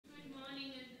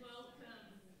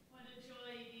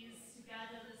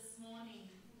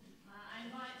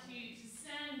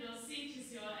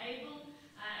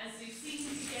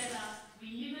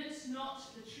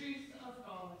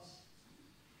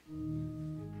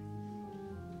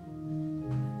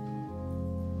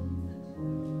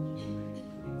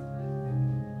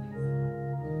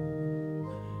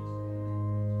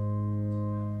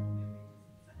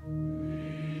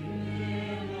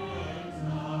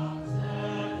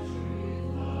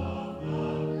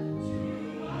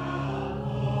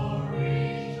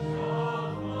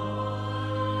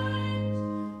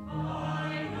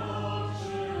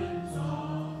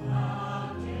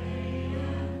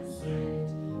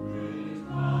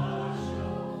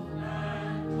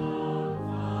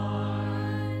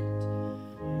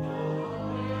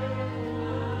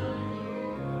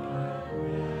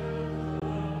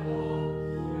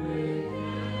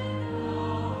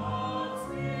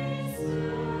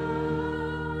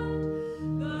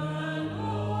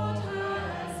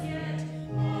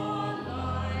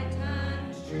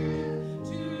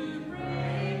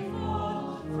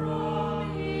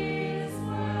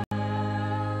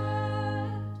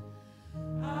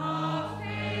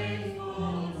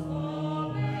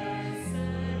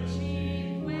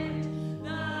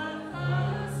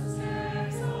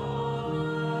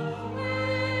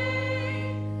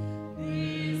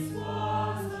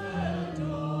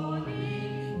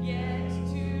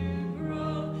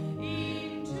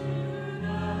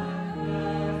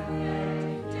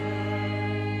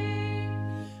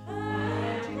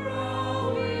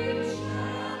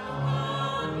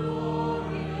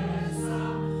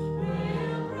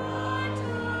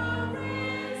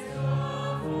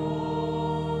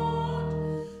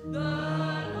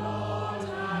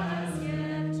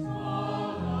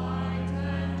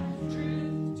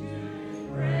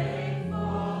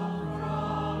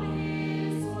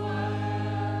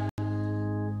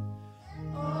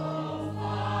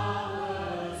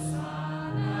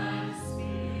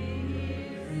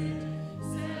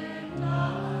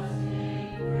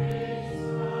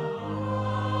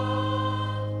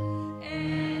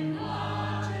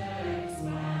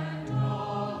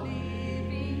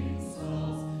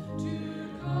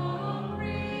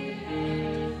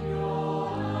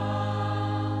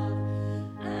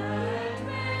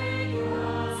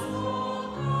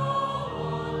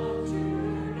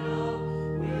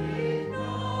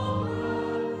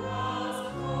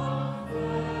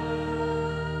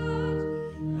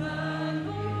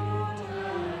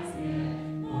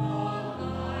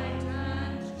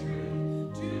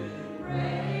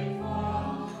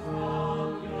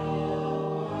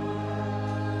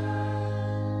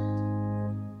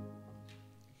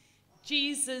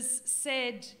Jesus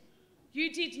said,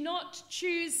 "You did not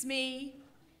choose me,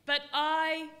 but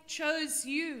I chose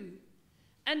you,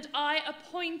 and I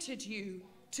appointed you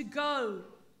to go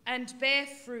and bear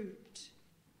fruit."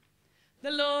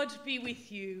 The Lord be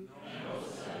with you. And also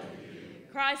with you.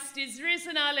 Christ is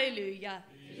risen, alleluia.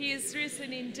 He is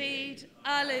risen indeed,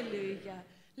 alleluia.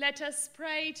 Let us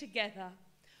pray together.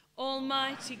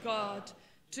 Almighty God,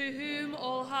 to whom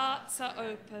all hearts are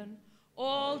open,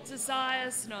 all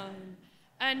desires known,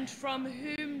 and from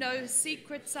whom no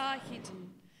secrets are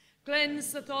hidden,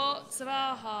 cleanse the thoughts of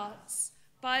our hearts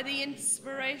by the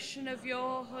inspiration of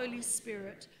your Holy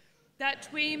Spirit, that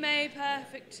we may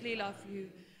perfectly love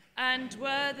you and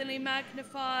worthily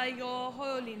magnify your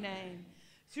holy name,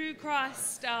 through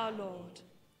Christ our Lord.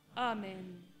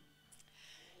 Amen.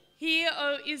 Hear,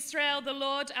 O Israel, the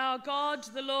Lord our God,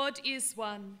 the Lord is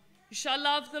one. You shall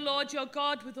love the Lord your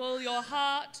God with all your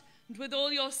heart and with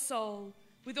all your soul,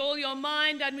 with all your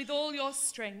mind and with all your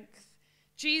strength.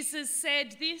 Jesus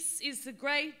said, "This is the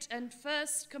great and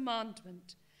first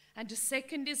commandment, and a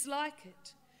second is like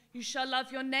it. You shall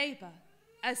love your neighbor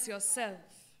as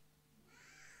yourself."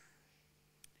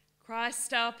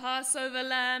 Christ, our Passover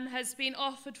lamb, has been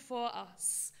offered for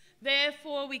us.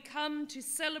 Therefore, we come to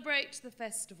celebrate the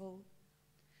festival.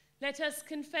 Let us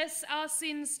confess our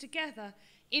sins together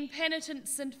in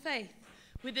penitence and faith,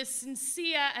 with a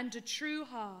sincere and a true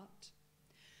heart.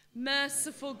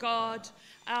 Merciful God,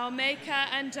 our Maker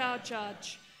and our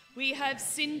Judge, we have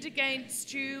sinned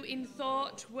against you in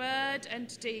thought, word,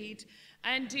 and deed,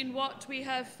 and in what we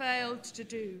have failed to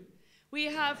do. We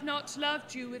have not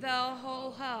loved you with our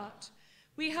whole heart.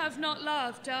 We have not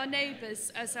loved our neighbours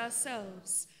as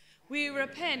ourselves. We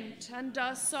repent and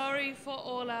are sorry for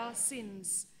all our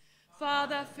sins.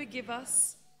 Father, forgive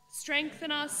us.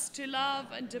 Strengthen us to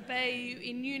love and obey you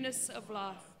in newness of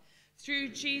life. Through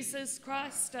Jesus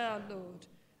Christ our Lord.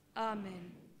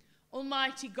 Amen.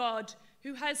 Almighty God,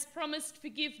 who has promised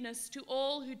forgiveness to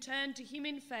all who turn to him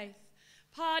in faith,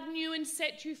 pardon you and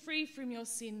set you free from your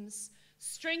sins,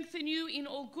 strengthen you in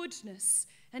all goodness,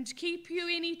 and keep you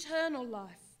in eternal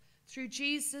life. Through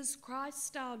Jesus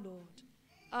Christ our Lord.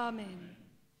 Amen.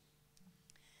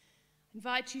 I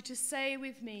invite you to say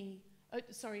with me,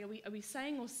 are we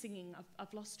saying or singing?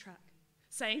 I've lost track.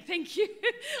 Saying, thank you.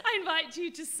 I invite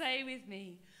you to say with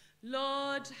me,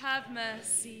 Lord, have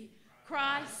mercy.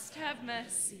 Christ, have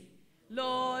mercy.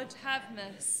 Lord, have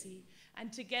mercy.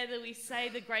 And together we say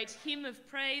the great hymn of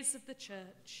praise of the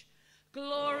church.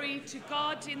 Glory to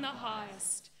God in the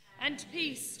highest, and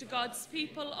peace to God's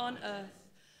people on earth.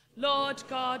 Lord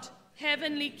God,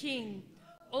 heavenly King,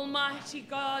 Almighty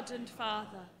God and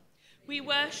Father, we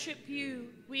worship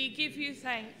you, we give you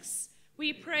thanks,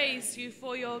 we praise you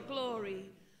for your glory.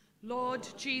 Lord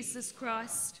Jesus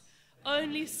Christ,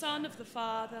 only Son of the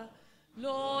Father,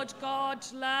 Lord God,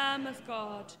 Lamb of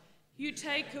God, you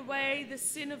take away the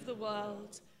sin of the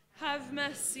world. Have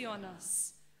mercy on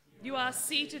us. You are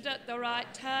seated at the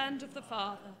right hand of the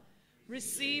Father.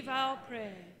 Receive our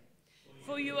prayer.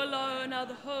 For you alone are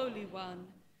the Holy One.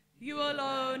 You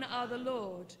alone are the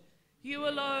Lord. You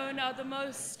alone are the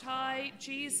Most High,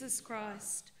 Jesus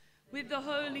Christ, with the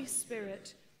Holy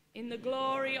Spirit, in the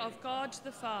glory of God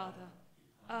the Father.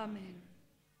 Amen.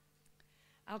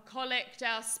 Our collect,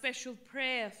 our special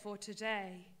prayer for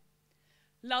today.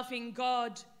 Loving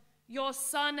God, your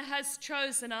Son has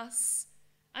chosen us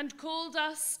and called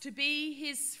us to be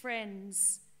his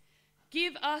friends.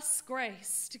 Give us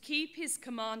grace to keep his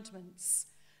commandments,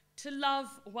 to love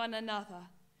one another,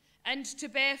 and to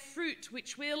bear fruit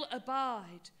which will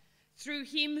abide, through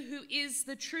him who is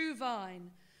the true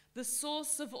vine, the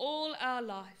source of all our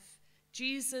life,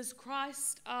 Jesus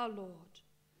Christ our Lord.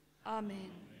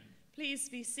 Amen. Please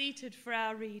be seated for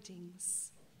our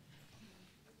readings.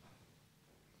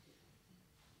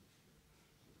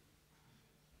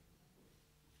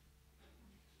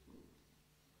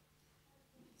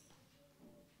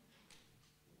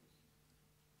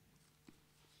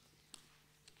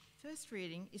 First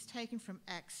reading is taken from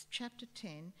Acts chapter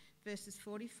 10, verses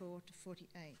 44 to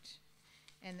 48,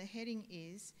 and the heading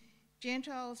is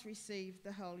Gentiles Receive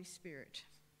the Holy Spirit.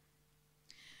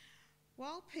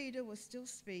 While Peter was still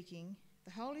speaking,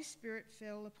 the Holy Spirit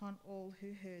fell upon all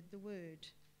who heard the word.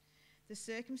 The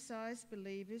circumcised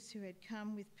believers who had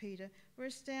come with Peter were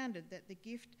astounded that the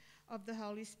gift of the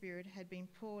Holy Spirit had been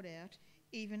poured out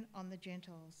even on the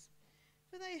Gentiles,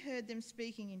 for they heard them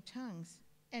speaking in tongues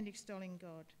and extolling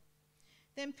God.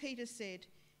 Then Peter said,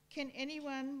 "Can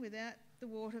anyone without the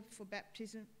water for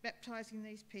baptizing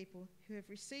these people who have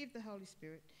received the Holy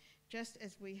Spirit just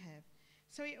as we have?"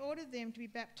 So he ordered them to be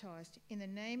baptized in the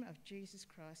name of Jesus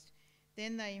Christ.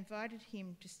 Then they invited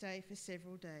him to stay for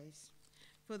several days.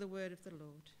 For the word of the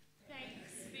Lord.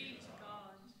 Thanks be to God.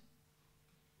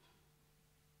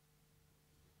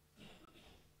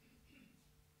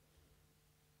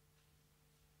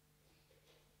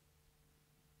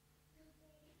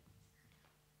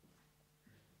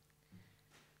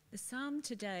 The psalm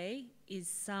today is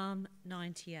Psalm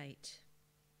 98.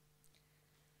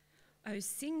 Oh,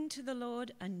 sing to the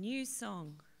Lord a new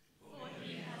song. For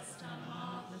he has done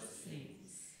marvellous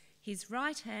things. His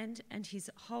right hand and his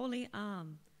holy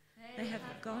arm, they have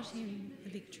got him the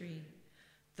victory.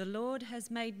 The Lord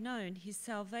has made known his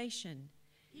salvation.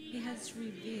 He has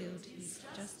revealed his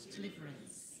just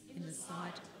deliverance in the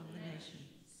sight of the nations.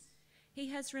 He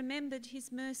has remembered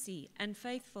his mercy and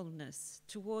faithfulness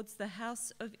towards the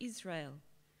house of Israel.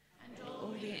 And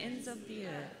all the ends of the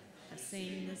earth have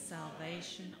seen the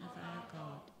salvation of our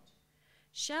God.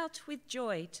 Shout with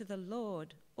joy to the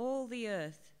Lord, all the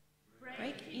earth.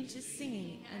 Break into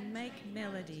singing and make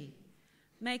melody.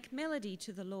 Make melody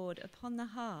to the Lord upon the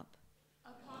harp.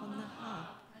 Upon the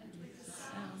harp and with the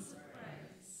sounds of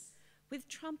praise. With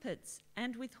trumpets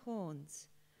and with horns.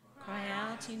 Cry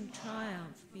out in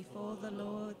triumph before the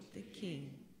Lord the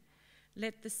King.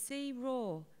 Let the sea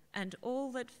roar and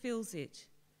all that fills it,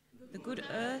 the good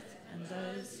earth and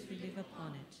those who live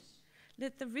upon it.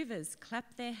 Let the rivers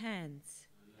clap their hands,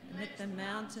 and let the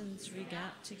mountains ring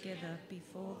out together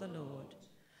before the Lord.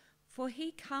 For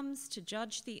he comes to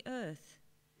judge the earth.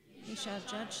 He shall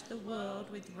judge the world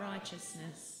with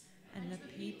righteousness and the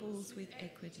peoples with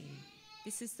equity.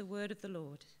 This is the word of the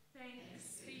Lord.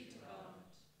 Thanks be to God.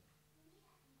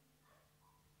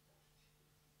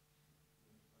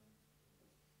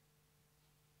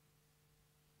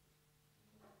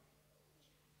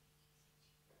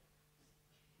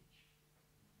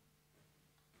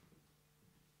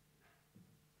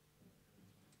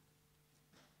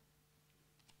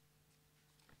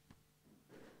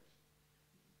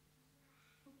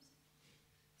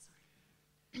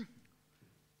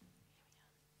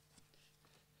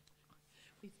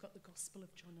 We've got the Gospel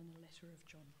of John and a letter of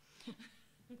John,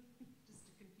 just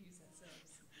to confuse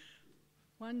ourselves.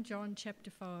 1 John chapter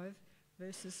 5,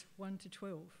 verses 1 to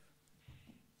 12.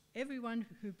 Everyone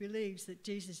who believes that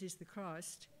Jesus is the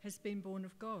Christ has been born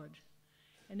of God,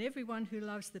 and everyone who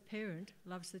loves the parent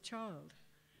loves the child.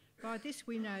 By this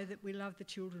we know that we love the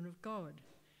children of God,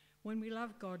 when we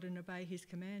love God and obey his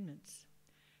commandments.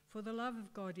 For the love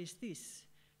of God is this,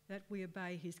 that we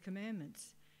obey his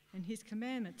commandments, and his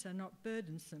commandments are not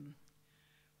burdensome.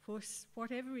 For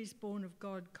whatever is born of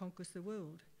God conquers the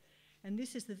world, and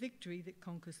this is the victory that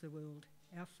conquers the world,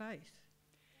 our faith.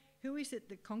 Who is it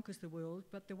that conquers the world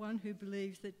but the one who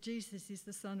believes that Jesus is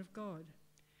the Son of God?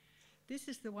 This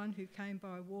is the one who came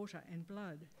by water and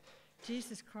blood,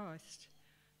 Jesus Christ,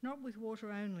 not with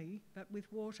water only, but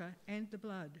with water and the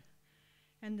blood.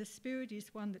 And the Spirit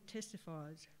is one that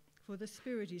testifies, for the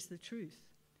Spirit is the truth.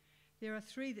 There are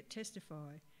three that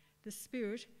testify, the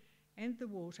Spirit and the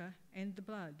water and the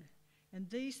blood, and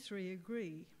these three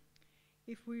agree.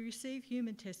 If we receive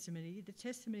human testimony, the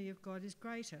testimony of God is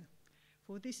greater,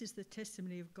 for this is the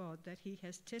testimony of God, that he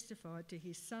has testified to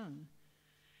his Son.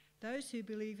 Those who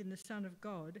believe in the Son of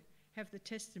God have the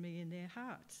testimony in their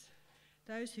hearts.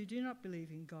 Those who do not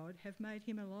believe in God have made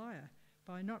him a liar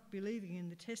by not believing in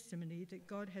the testimony that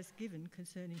God has given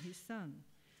concerning his Son.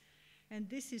 And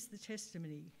this is the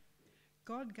testimony.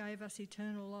 God gave us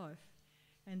eternal life,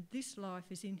 and this life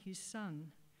is in his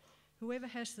Son. Whoever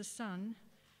has the Son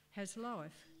has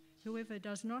life. Whoever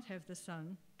does not have the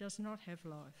Son does not have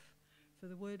life. For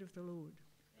the word of the Lord.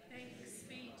 Thanks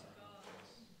be to God.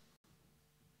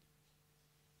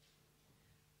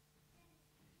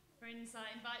 Friends,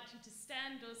 I invite you to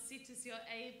stand or sit as you're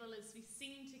able as we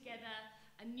sing together,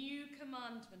 "A new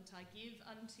commandment I give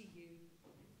unto you."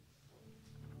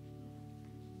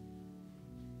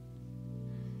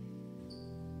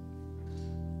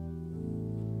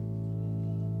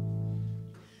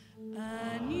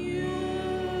 A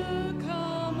new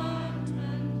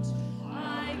commandment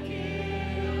I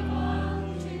give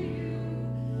unto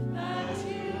you, that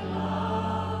you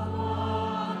love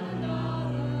one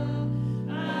another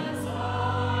as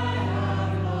I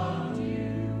have loved you,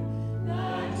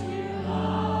 that you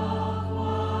love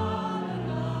one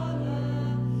another.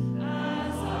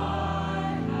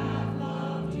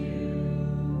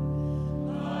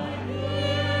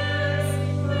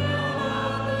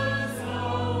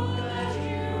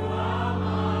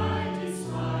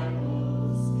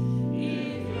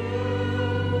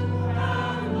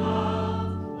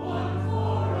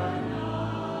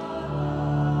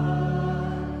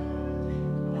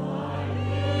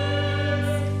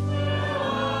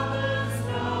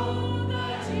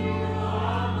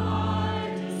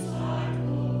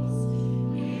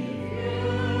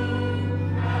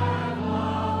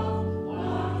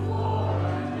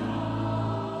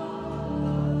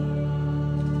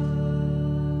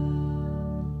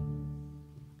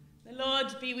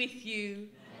 be with you.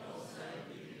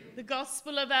 The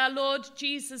Gospel of our Lord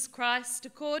Jesus Christ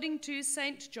according to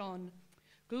St. John.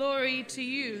 Glory to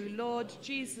you, Lord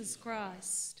Jesus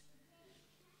Christ.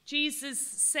 Jesus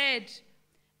said,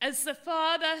 "As the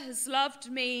Father has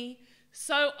loved me,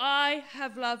 so I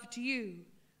have loved you.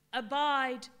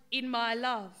 Abide in my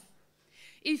love.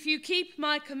 If you keep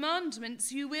my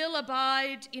commandments, you will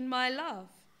abide in my love,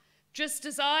 just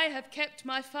as I have kept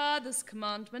my Father's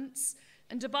commandments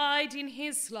and abide in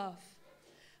his love.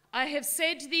 I have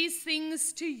said these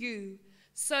things to you,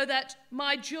 so that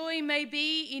my joy may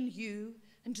be in you,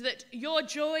 and that your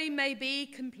joy may be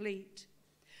complete.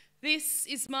 This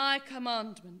is my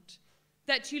commandment,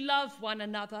 that you love one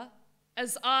another,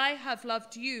 as I have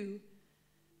loved you.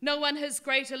 No one has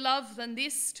greater love than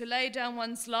this, to lay down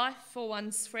one's life for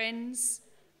one's friends.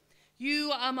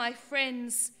 You are my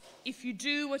friends if you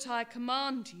do what I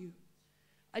command you.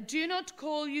 I do not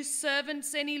call you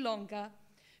servants any longer,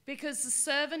 because the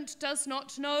servant does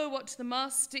not know what the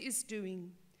master is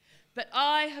doing. But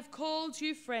I have called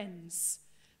you friends,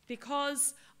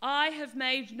 because I have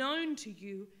made known to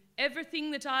you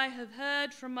everything that I have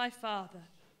heard from my Father.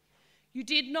 You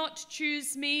did not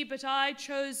choose me, but I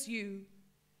chose you,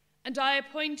 and I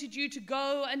appointed you to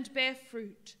go and bear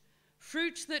fruit,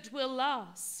 fruit that will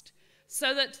last,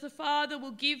 so that the Father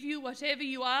will give you whatever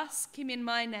you ask him in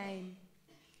my name.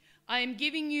 I am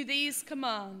giving you these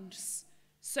commands,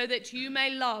 so that you may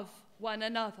love one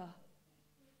another."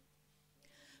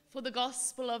 For the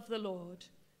gospel of the Lord.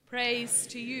 Praise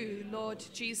to you, Lord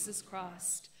Jesus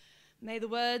Christ. May the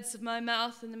words of my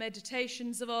mouth and the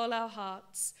meditations of all our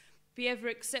hearts be ever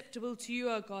acceptable to you,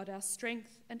 O God, our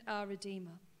strength and our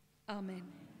Redeemer. Amen.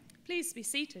 Please be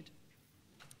seated.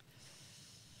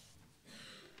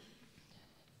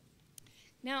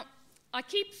 Now, I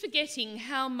keep forgetting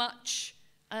how much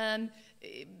any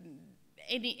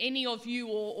of you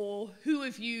or who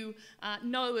of you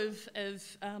know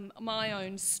of my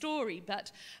own story,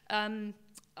 but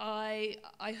I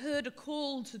heard a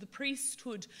call to the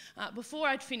priesthood before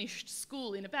I'd finished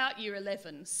school in about year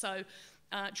 11, so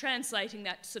translating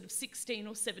that sort of 16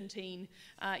 or 17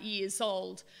 years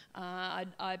old,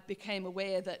 I became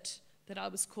aware that I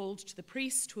was called to the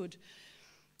priesthood.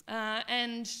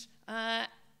 And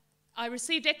I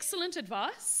received excellent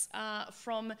advice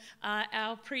from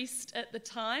our priest at the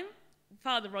time,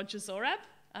 Father Roger Zorab,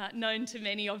 known to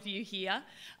many of you here.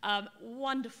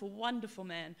 Wonderful, wonderful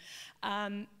man.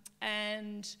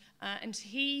 And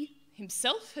he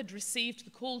himself had received the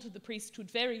call to the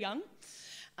priesthood very young.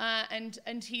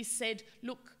 And he said,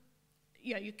 look,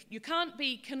 you can't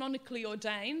be canonically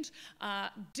ordained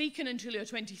deacon until you're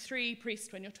 23,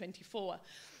 priest when you're 24.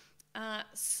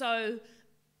 So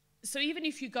even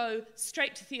if you go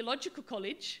straight to theological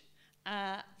college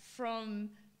from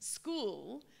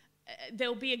school,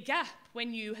 there'll be a gap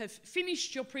when you have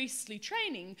finished your priestly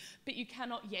training, but you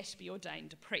cannot yet be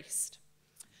ordained a priest.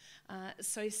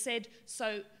 So he said,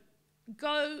 so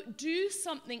go do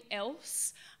something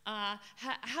else,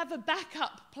 have a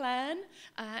backup plan,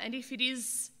 and if it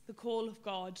is the call of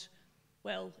God,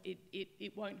 well,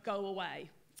 it won't go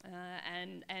away.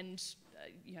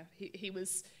 He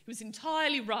was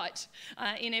entirely right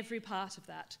in every part of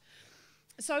that.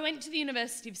 So I went to the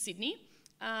University of Sydney,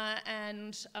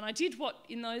 and I did what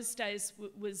in those days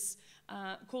was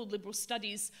called liberal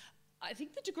studies. I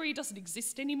think the degree doesn't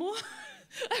exist anymore.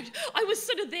 I was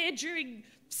sort of there during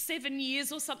 7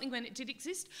 years or something when it did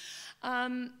exist.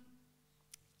 The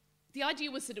idea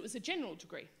was that it was a general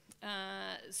degree.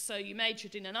 So you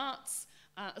majored in an arts,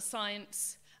 a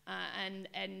science,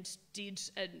 and did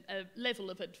a level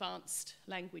of advanced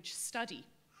language study.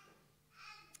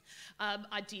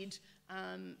 I did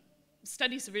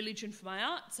studies of religion for my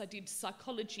arts, I did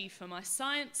psychology for my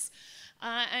science,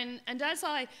 and as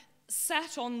I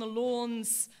sat on the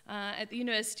lawns at the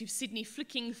University of Sydney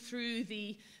flicking through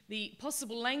the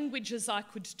possible languages I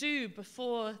could do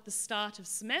before the start of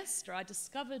semester, I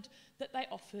discovered that they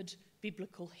offered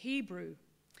biblical Hebrew.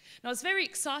 And I was very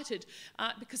excited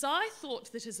because I thought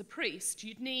that as a priest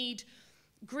you'd need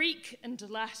Greek and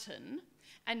Latin,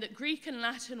 and that Greek and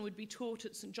Latin would be taught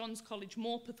at St John's College,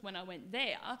 Morpeth, when I went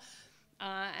there.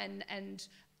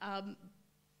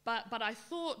 But I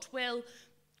thought, well,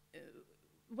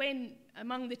 when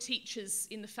among the teachers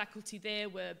in the faculty there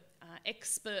were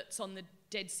experts on the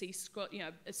Dead Sea Scrolls,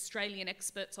 Australian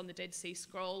experts on the Dead Sea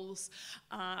Scrolls,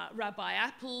 Rabbi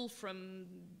Apple from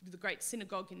the Great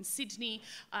Synagogue in Sydney,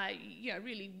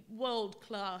 really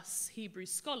world-class Hebrew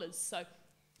scholars. So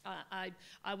I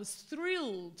was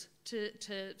thrilled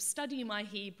to study my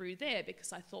Hebrew there,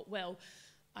 because I thought, well,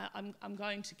 I'm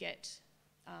going to get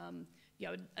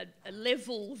a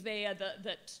level there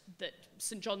that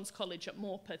St John's College at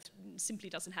Morpeth simply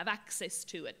doesn't have access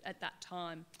to at that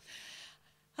time.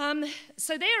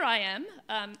 So there I am,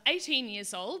 18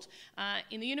 years old,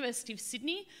 in the University of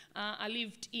Sydney. I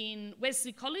lived in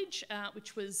Wesley College,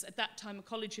 which was at that time a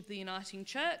college of the Uniting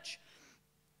Church.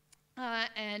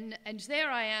 And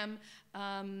there I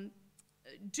am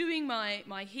doing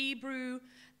my Hebrew.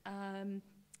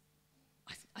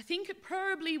 I think it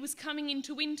probably was coming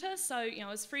into winter, so I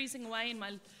was freezing away in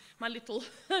my little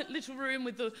little room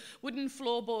with the wooden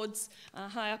floorboards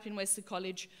high up in Wesley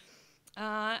College,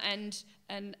 and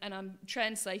I'm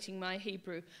translating my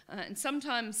Hebrew. And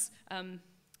sometimes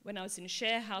when I was in a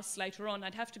share house later on,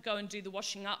 I'd have to go and do the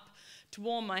washing up to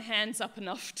warm my hands up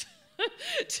enough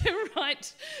to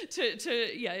write do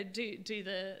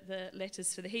the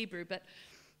letters for the Hebrew. But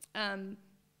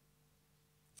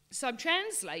so I'm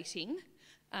translating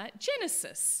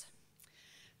Genesis.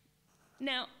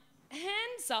 Now,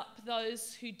 hands up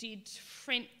those who did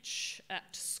French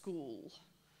at school.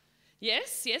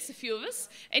 Yes, a few of us.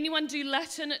 Anyone do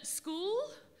Latin at school?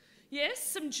 Yes,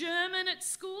 some German at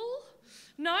school?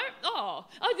 No? Oh,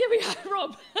 there we are,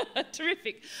 Rob.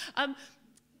 Terrific.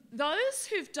 Those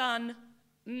who've done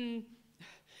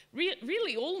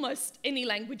really almost any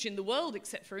language in the world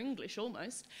except for English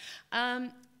almost,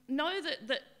 know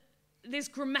that there's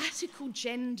grammatical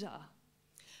gender.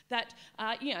 That,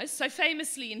 so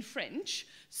famously in French,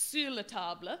 sur la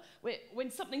table, when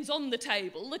something's on the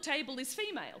table is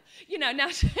female. Now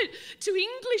to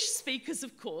English speakers,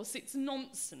 of course, it's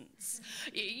nonsense.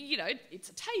 It's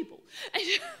a table.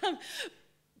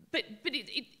 But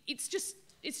it's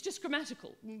just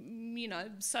grammatical,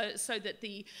 so that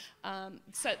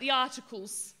the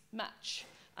articles match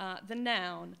the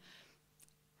noun.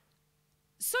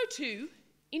 So too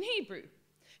in Hebrew.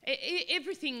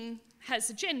 Everything has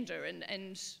a gender, and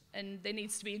there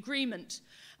needs to be agreement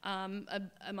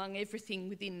among everything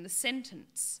within the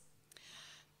sentence.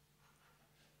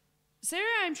 So here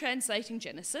I'm translating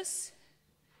Genesis.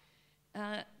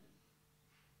 The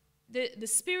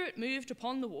Spirit moved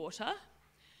upon the water.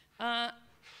 The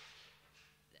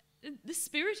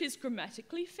Spirit is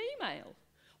grammatically female.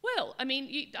 Well, I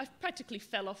mean, I practically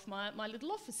fell off my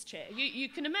little office chair. You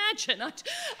can imagine.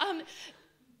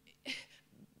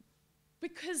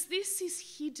 Because this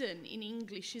is hidden in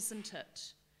English, isn't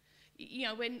it?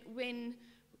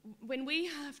 When we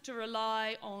have to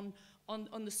rely on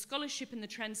the scholarship and the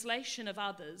translation of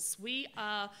others, we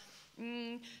are,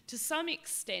 to some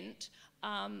extent,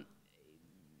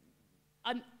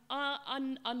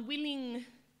 unwilling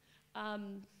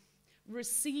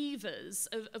receivers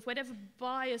of whatever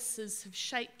biases have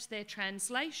shaped their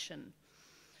translation,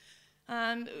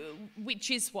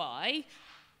 which is why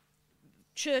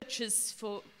churches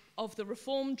of the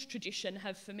Reformed tradition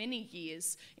have for many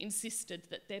years insisted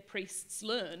that their priests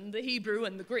learn the Hebrew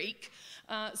and the Greek,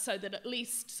 so that at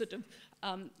least sort of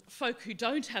folk who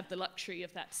don't have the luxury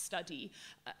of that study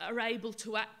are able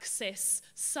to access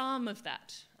some of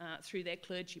that through their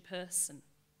clergy person.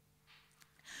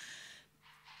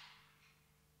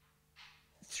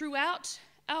 Throughout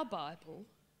our Bible,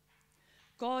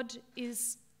 God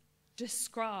is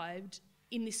described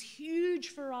in this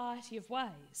huge variety of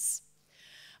ways.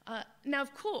 Now,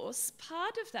 of course,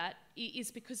 part of that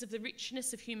is because of the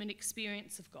richness of human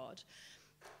experience of God.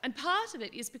 And part of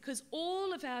it is because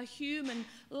all of our human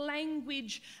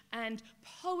language and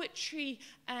poetry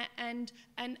and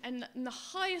the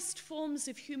highest forms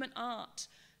of human art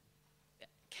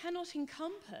cannot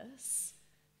encompass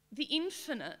the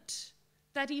infinite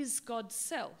that is God's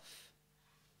self.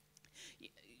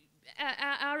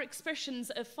 Our expressions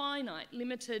are finite,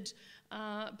 limited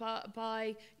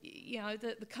by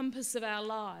the compass of our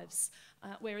lives,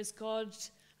 whereas God,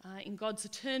 in God's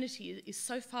eternity, is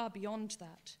so far beyond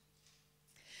that.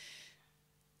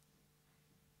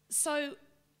 So,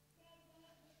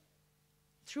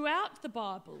 throughout the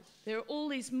Bible, there are all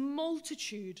these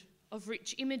multitude of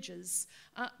rich images,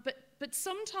 but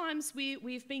sometimes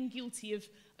we've been guilty of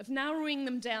narrowing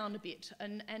them down a bit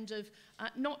and of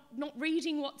not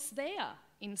reading what's there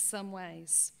in some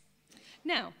ways.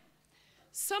 Now,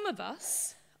 some of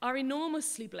us are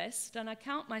enormously blessed, and I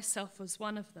count myself as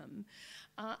one of them,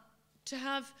 to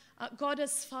have God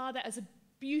as Father as a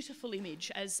beautiful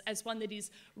image, as one that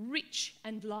is rich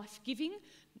and life-giving.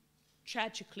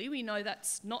 Tragically, we know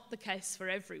that's not the case for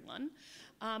everyone.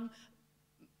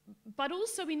 But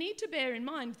also we need to bear in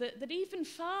mind that even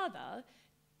Father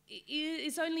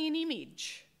is only an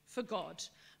image for God,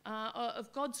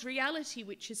 of God's reality,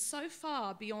 which is so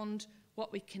far beyond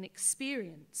what we can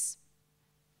experience.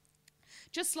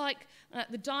 Just like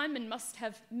the diamond must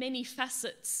have many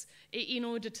facets in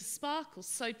order to sparkle,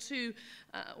 so too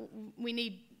we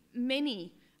need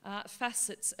many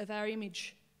facets of our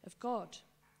image of God.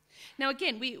 Now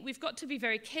again, we've got to be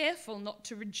very careful not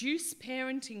to reduce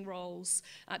parenting roles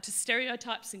to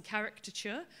stereotypes and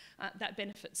caricature. That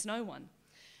benefits no one.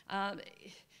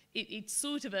 It's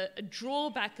sort of a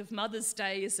drawback of Mother's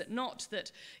Day, is it not,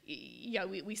 that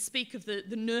we speak of the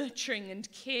nurturing and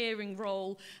caring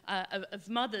role of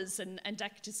mothers and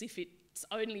act as if it's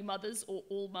only mothers or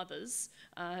all mothers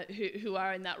who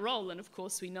are in that role. And of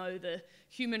course we know the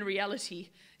human reality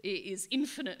is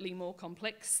infinitely more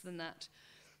complex than that.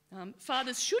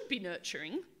 Fathers should be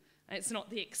nurturing, and it's not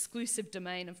the exclusive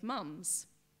domain of mums.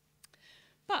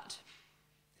 But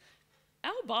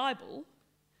our Bible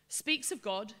speaks of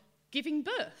God giving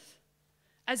birth,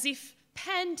 as if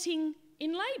panting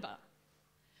in labour.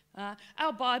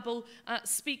 Our Bible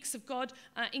speaks of God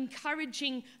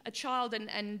encouraging a child,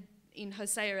 and in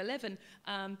Hosea 11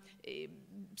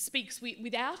 speaks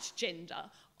without gender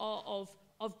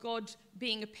of God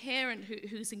being a parent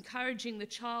who's encouraging the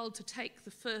child to take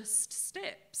the first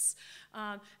steps.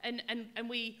 And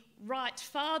we write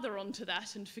father onto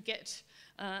that and forget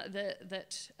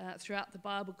that throughout the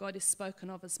Bible God is spoken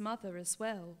of as mother as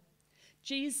well.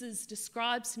 Jesus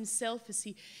describes himself as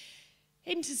he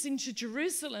enters into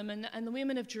Jerusalem and the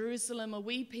women of Jerusalem are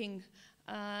weeping.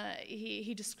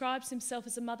 He describes himself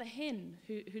as a mother hen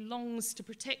who longs to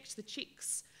protect the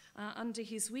chicks under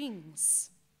his wings.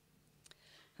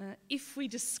 If we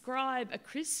describe a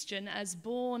Christian as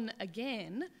born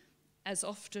again, as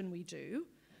often we do,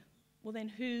 well then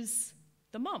who's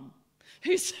the mum?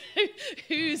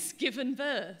 Who's given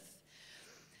birth?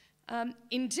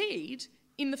 Indeed,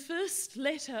 in the first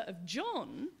letter of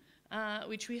John,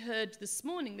 which we heard this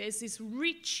morning, there's this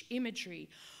rich imagery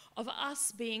of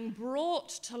us being brought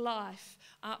to life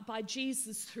by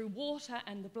Jesus through water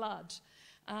and the blood.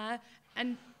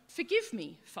 And forgive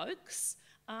me, folks,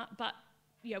 but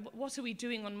what are we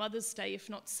doing on Mother's Day if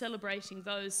not celebrating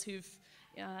those who've,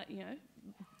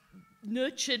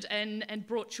 nurtured and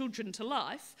brought children to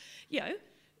life?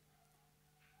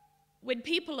 When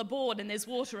people are born and there's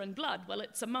water and blood, well,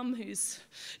 it's a mum who's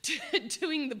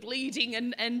doing the bleeding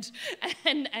and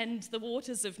the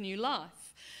waters of new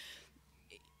life.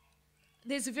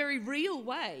 There's a very real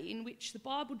way in which the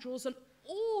Bible draws on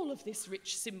all of this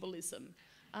rich symbolism.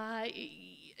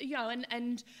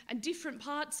 And different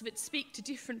parts of it speak to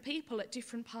different people at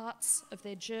different parts of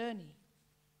their journey.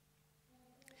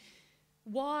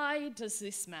 Why does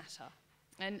this matter?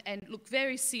 And look,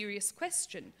 very serious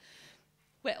question.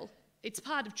 Well, it's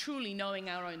part of truly knowing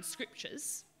our own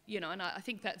scriptures, and I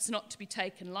think that's not to be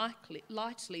taken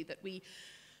lightly, that we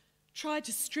try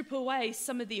to strip away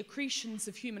some of the accretions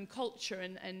of human culture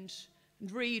and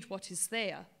read what is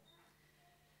there.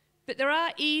 But there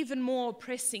are even more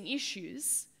pressing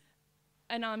issues,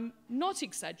 and I'm not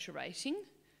exaggerating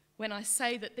when I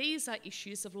say that these are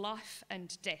issues of life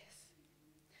and death.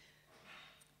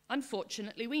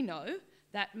 Unfortunately, we know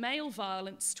that male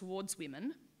violence towards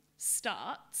women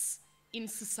starts in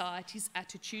society's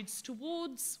attitudes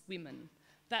towards women.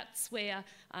 That's where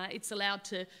it's allowed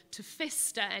to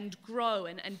fester and grow,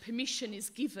 and permission is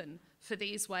given for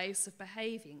these ways of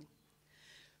behaving.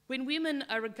 When women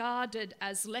are regarded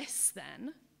as less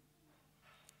than,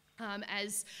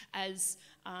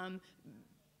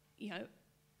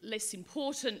 less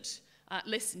important,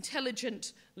 less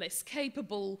intelligent, less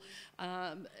capable,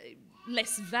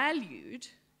 less valued,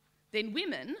 then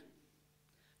women,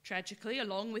 tragically,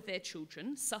 along with their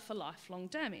children, suffer lifelong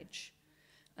damage.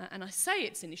 And I say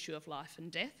it's an issue of life and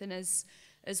death, and as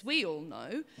we all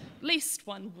know, at least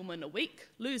one woman a week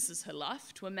loses her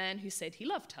life to a man who said he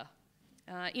loved her.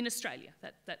 In Australia,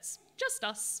 that's just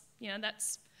us.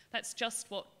 That's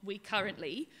just what we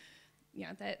currently.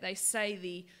 They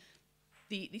say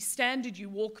the standard you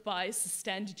walk by is the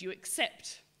standard you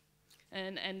accept.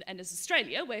 And as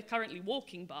Australia, we're currently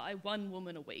walking by one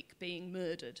woman a week being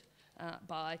murdered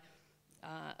by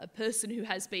a person who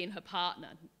has been her partner.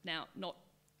 Now,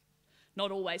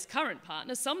 not always current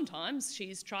partner. Sometimes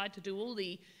she's tried to do all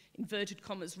the inverted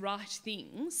commas right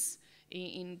things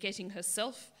in getting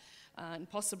herself and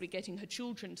possibly getting her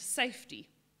children to safety,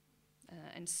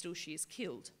 and still she is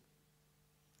killed.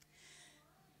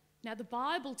 Now, the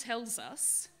Bible tells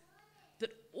us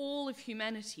that all of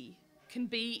humanity can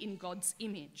be in God's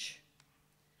image.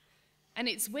 And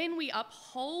it's when we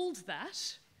uphold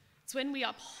that, it's when we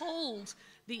uphold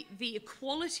the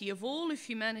equality of all of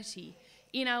humanity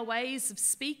in our ways of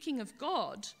speaking of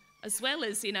God, as well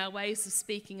as in our ways of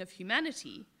speaking of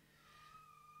humanity,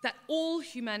 that all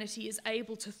humanity is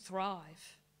able to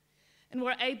thrive, and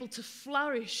we're able to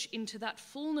flourish into that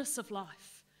fullness of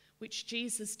life which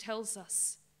Jesus tells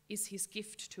us is his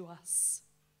gift to us.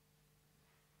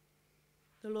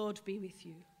 The Lord be with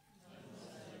you.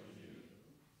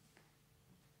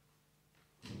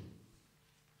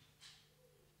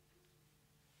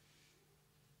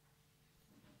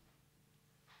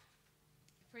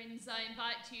 Friends, I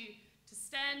invite you to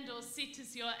stand or sit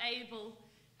as you're able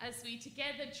as we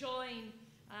together join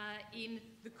in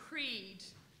the creed,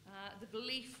 the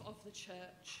belief of the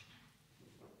church.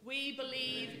 We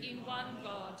believe in one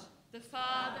God, the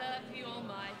Father, the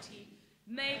Almighty,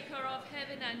 maker of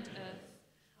heaven and earth,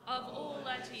 of all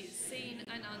that is seen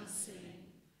and unseen.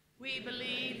 We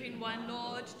believe in one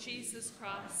Lord Jesus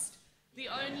Christ, the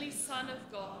only Son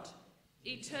of God,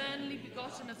 eternally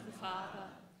begotten of the Father,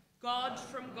 God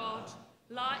from God,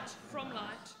 light from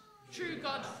light, true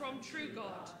God from true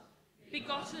God,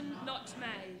 begotten, not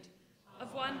made,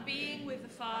 of one being with the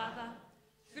Father.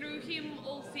 Through him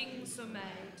all things were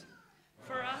made.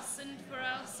 For us and for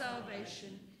our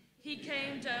salvation, he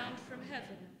came down from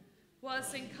heaven,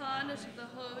 was incarnate of the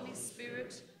Holy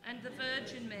Spirit and the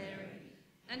Virgin Mary,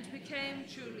 and became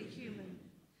truly human.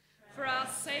 For our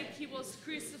sake he was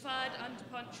crucified under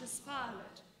Pontius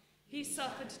Pilate. He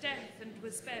suffered death and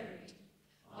was buried.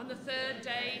 On the third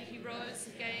day he rose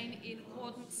again in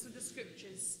accordance with the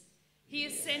Scriptures. He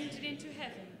ascended into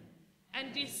heaven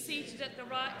and is seated at the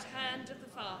right hand of the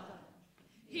Father.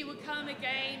 He will come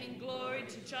again in glory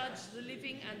to judge the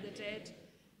living and the dead,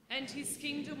 and his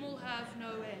kingdom will have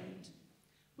no end.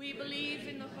 We believe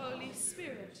in the Holy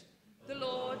Spirit, the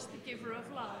Lord, the giver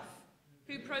of life,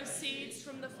 who proceeds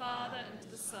from the Father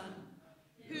and the Son,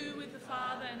 who with the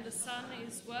Father and the Son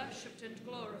is worshipped and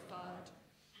glorified,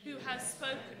 who has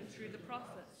spoken through the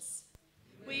prophets.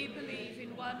 We believe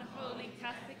in one holy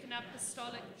Catholic and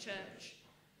Apostolic Church.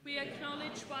 We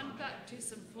acknowledge one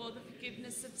baptism for the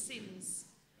forgiveness of sins.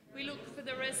 We look for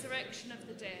the resurrection of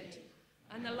the dead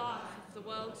and the life of the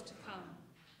world to come.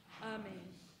 Amen.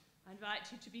 I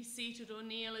invite you to be seated or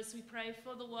kneel as we pray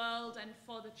for the world and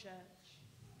for the church.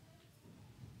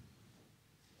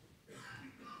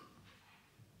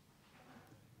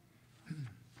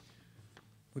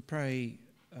 We pray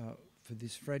for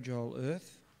this fragile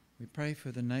earth. We pray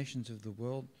for the nations of the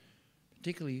world,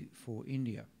 particularly for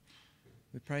India.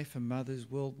 We pray for mothers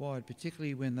worldwide,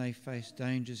 particularly when they face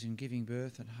dangers in giving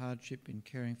birth and hardship in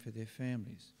caring for their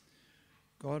families.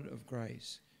 God of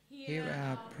grace, hear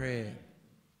our prayer.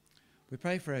 We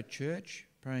pray for our church,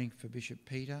 praying for Bishop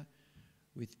Peter,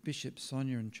 with Bishop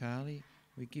Sonia and Charlie.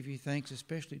 We give you thanks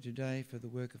especially today for the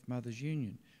work of Mothers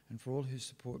Union and for all who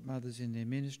support mothers in their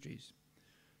ministries.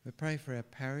 We pray for our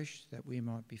parish that we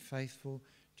might be faithful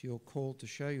to your call to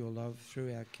show your love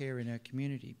through our care in our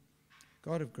community.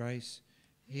 God of grace,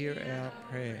 hear our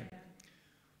prayer.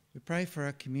 We pray for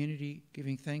our community,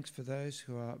 giving thanks for those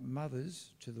who are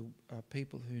mothers to the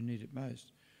people who need it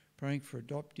most, praying for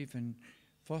adoptive and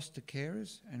foster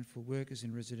carers and for workers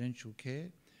in residential care.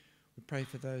 We pray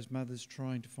for those mothers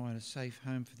trying to find a safe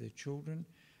home for their children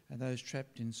and those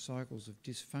trapped in cycles of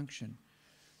dysfunction.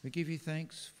 We give you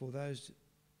thanks for those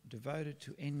devoted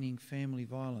to ending family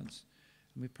violence,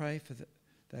 and we pray for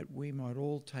that we might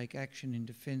all take action in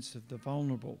defence of the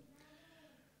vulnerable.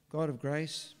 God of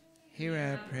grace, hear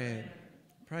our prayer.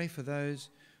 Pray for those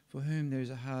for whom there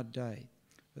is a hard day,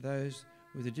 for those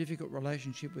with a difficult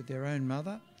relationship with their own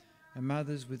mother and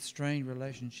mothers with strained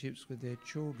relationships with their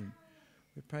children.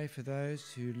 We pray for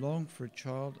those who long for a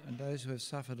child and those who have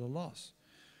suffered a loss.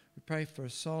 We pray for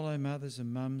solo mothers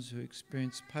and mums who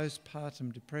experience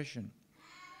postpartum depression.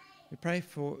 We pray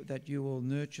for that you will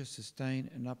nurture, sustain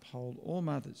and uphold all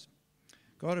mothers.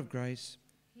 God of grace,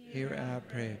 hear our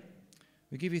prayer.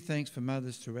 We give you thanks for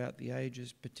mothers throughout the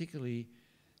ages, particularly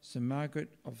St Margaret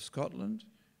of Scotland,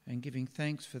 and giving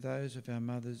thanks for those of our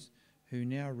mothers who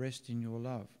now rest in your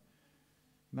love.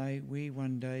 May we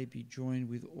one day be joined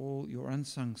with all your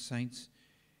unsung saints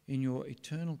in your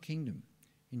eternal kingdom.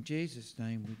 In Jesus'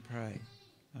 name we pray.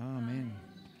 Amen.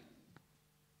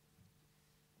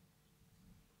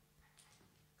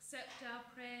 Accept our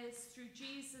prayers through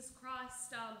Jesus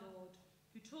Christ our Lord,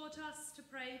 who taught us to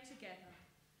pray together.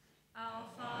 Our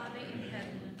Father in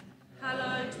heaven,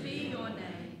 hallowed be your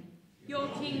name. Your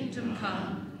kingdom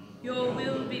come, your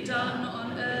will be done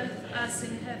on earth as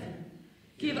in heaven.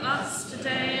 Give us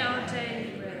today our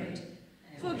daily bread.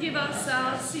 Forgive us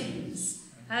our sins,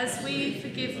 as we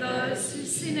forgive those who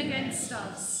sin against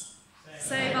us.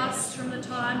 Save us from the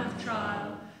time of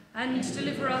trial, and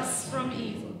deliver us from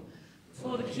evil.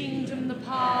 For the kingdom, the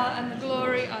power, and the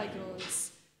glory are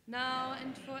yours, now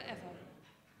and forever.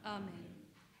 Amen.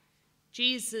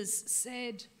 Jesus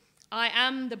said, I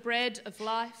am the bread of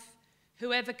life.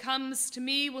 Whoever comes to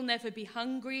me will never be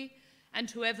hungry, and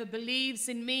whoever believes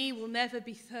in me will never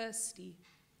be thirsty.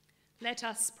 Let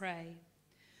us pray.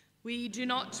 We do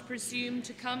not presume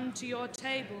to come to your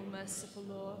table, merciful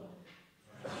Lord,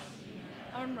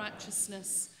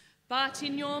 unrighteousness, but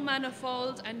in your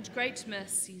manifold and great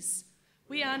mercies.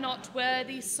 We are not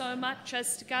worthy so much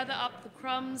as to gather up the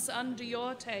crumbs under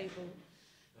your table,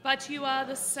 but you are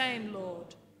the same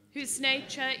Lord, whose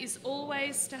nature is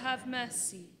always to have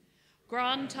mercy.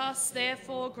 Grant us,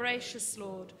 therefore, gracious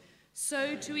Lord,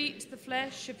 so to eat the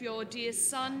flesh of your dear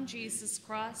Son, Jesus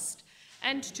Christ,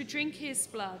 and to drink his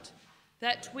blood,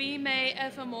 that we may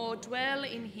evermore dwell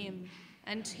in him,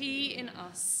 and he in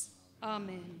us.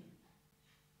 Amen.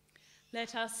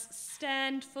 Let us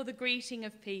stand for the greeting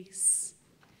of peace.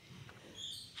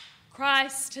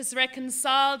 Christ has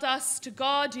reconciled us to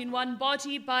God in one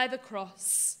body by the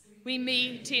cross. We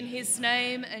meet in his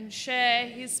name and share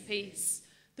his peace.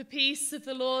 The peace of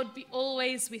the Lord be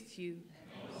always with you.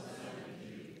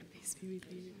 Peace be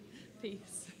with you.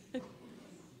 Peace.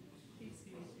 Peace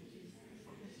be with you.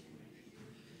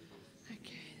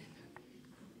 Okay.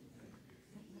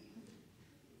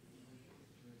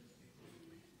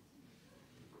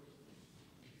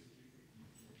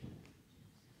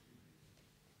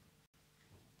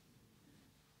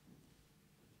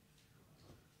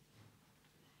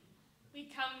 We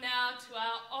come now to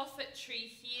our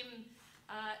offertory hymn,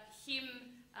 hymn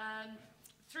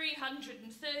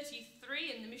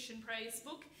 333 in the Mission Praise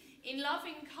Book. In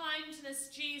loving kindness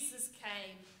Jesus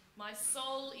came, my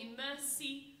soul in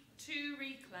mercy to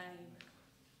reclaim.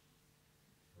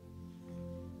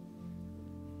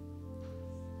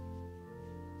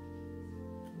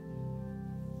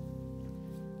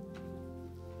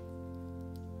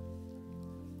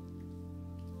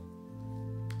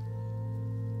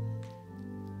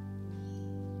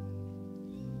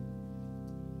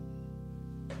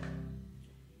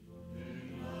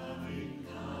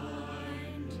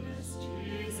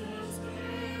 Jesus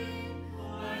came,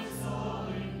 my soul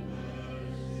in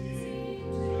mercy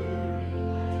to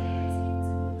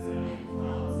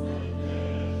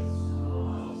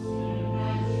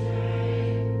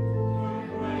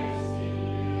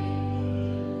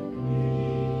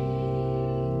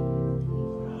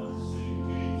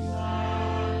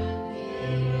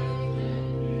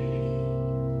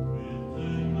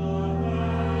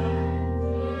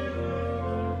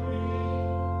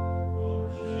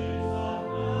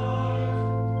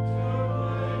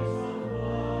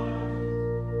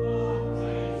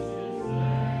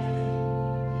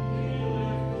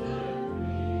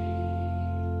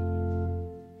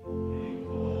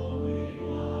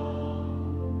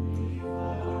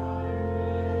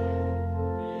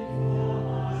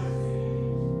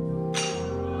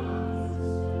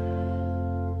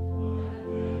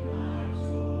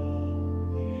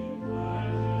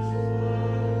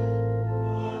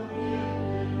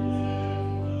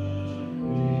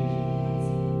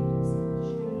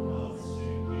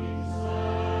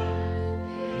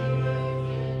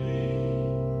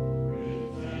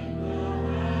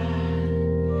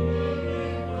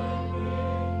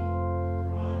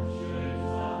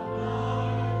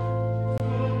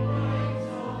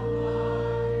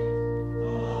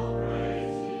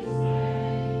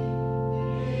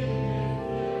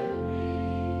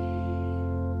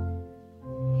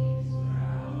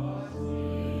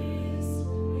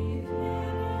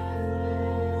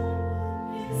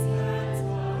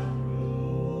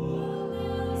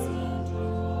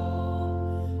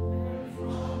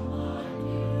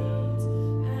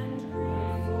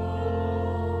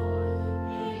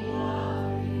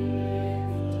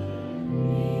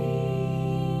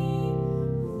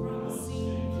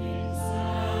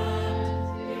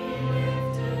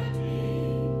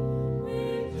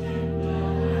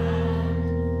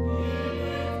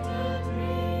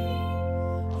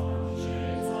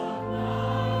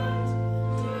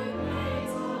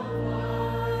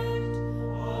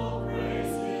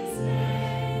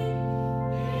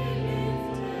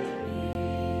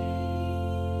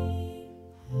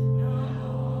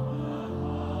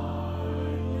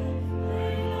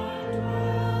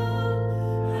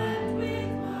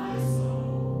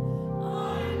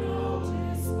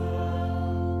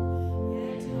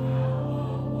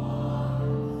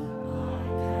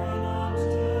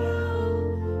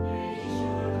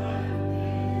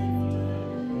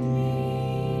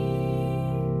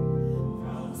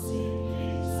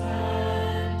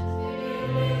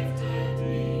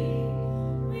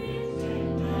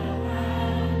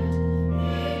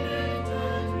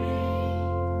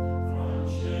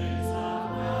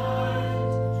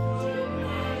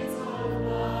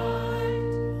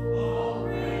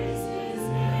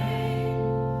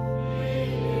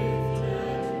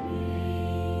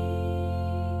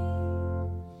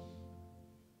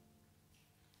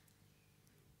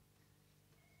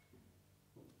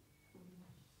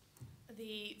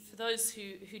for those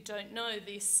who don't know,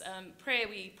 this prayer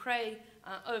we pray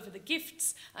over the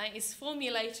gifts is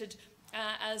formulated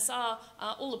as are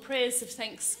all the prayers of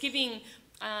thanksgiving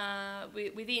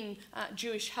within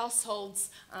Jewish households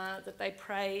that they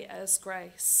pray as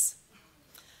grace.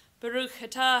 Baruch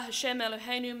atah Hashem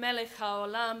Eloheinu melech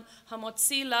haolam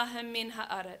hamotzi lahem min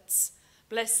haaretz.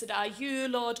 Blessed are you,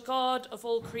 Lord God of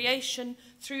all creation.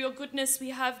 Through your goodness we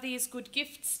have these good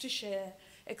gifts to share.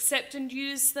 Accept and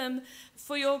use them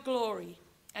for your glory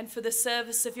and for the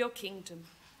service of your kingdom.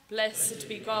 Blessed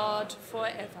be God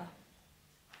forever.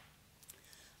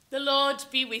 The Lord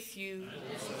be with you.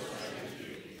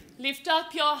 Lift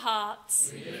up your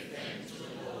hearts.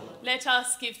 Let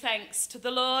us give thanks to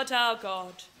the Lord our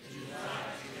God.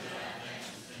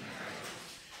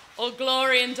 All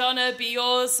glory and honour be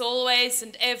yours always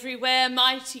and everywhere,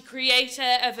 mighty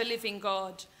Creator, ever-living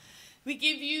God. We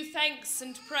give you thanks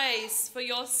and praise for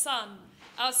your Son,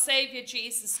 our Saviour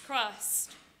Jesus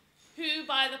Christ, who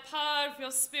by the power of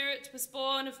your Spirit was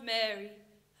born of Mary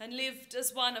and lived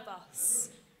as one of us.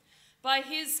 By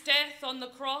his death on the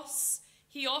cross,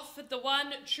 he offered the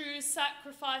one true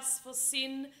sacrifice for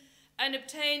sin and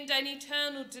obtained an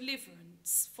eternal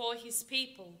deliverance for his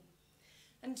people.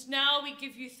 And now we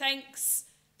give you thanks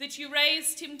that you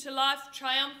raised him to life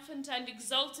triumphant and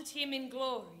exalted him in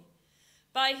glory.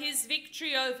 By his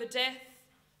victory over death,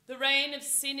 the reign of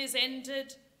sin is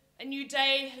ended, a new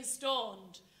day has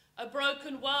dawned, a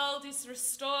broken world is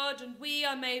restored, and we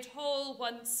are made whole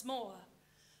once more.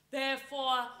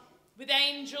 Therefore, with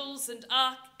angels and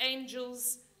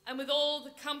archangels, and with all the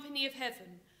company of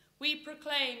heaven, we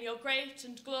proclaim your great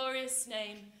and glorious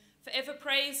name, forever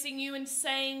praising you and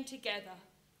saying together,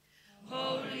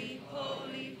 Holy,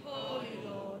 holy, holy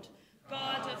Lord,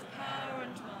 God of power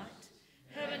and might,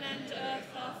 heaven and earth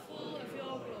are full of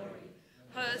your glory.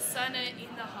 Hosanna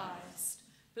in the highest.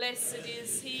 Blessed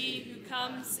is he who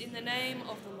comes in the name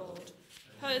of the Lord.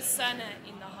 Hosanna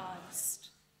in the highest.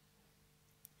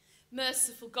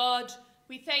 Merciful God,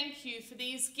 we thank you for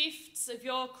these gifts of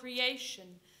your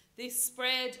creation, this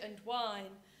bread and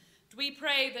wine. And we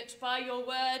pray that by your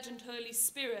word and Holy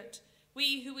Spirit,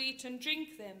 we who eat and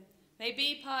drink them may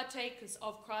be partakers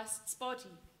of Christ's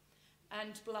body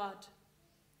and blood.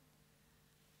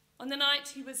 On the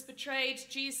night he was betrayed,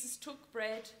 Jesus took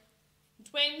bread, and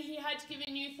when he had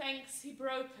given you thanks, he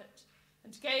broke it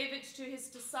and gave it to his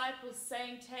disciples,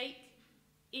 saying, Take,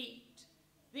 eat.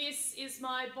 This is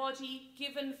my body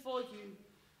given for you.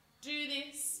 Do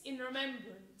this in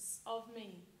remembrance of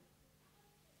me.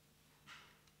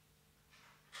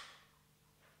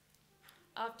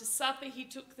 After supper, he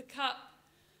took the cup,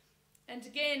 and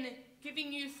again,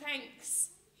 giving you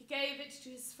thanks, he gave it to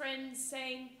his friends,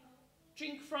 saying,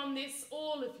 Drink from this,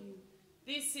 all of you.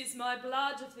 This is my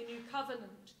blood of the new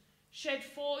covenant, shed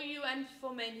for you and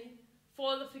for many,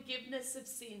 for the forgiveness of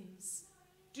sins.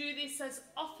 Do this as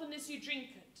often as you drink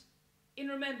it, in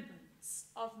remembrance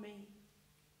of me.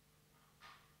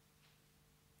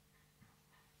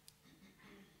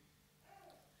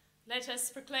 Let us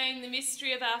proclaim the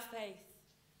mystery of our faith.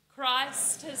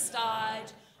 Christ has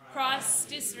died,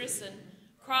 Christ is risen,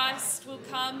 Christ will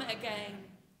come again.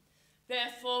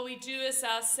 Therefore we do as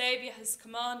our Saviour has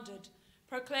commanded,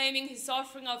 proclaiming his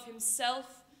offering of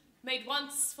himself, made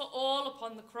once for all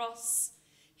upon the cross,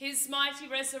 his mighty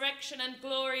resurrection and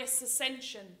glorious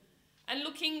ascension, and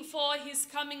looking for his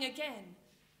coming again,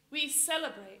 we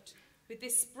celebrate with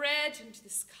this bread and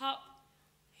this cup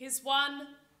his one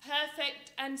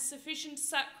perfect and sufficient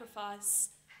sacrifice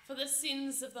for the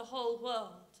sins of the whole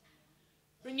world.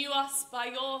 Renew us by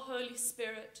your Holy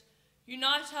Spirit,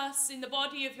 unite us in the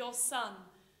body of your Son,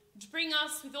 and bring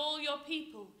us with all your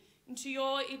people into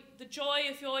the joy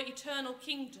of your eternal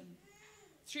kingdom.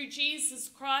 Through Jesus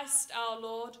Christ our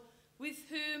Lord, with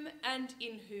whom and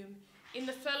in whom, in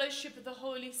the fellowship of the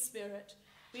Holy Spirit,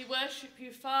 we worship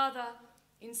you, Father,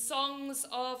 in songs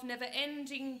of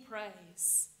never-ending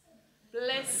praise.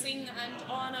 Blessing and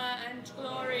honour and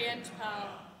glory and power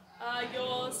are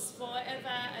yours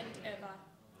forever and ever.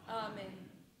 Amen.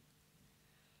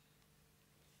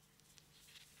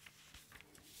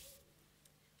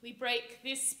 We break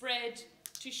this bread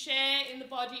to share in the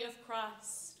body of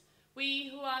Christ. We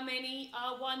who are many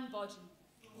are one body,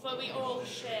 for we all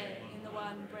share in the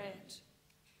one bread.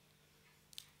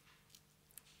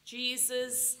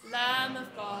 Jesus, Lamb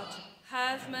of God,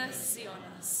 have mercy on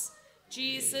us.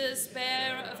 Jesus,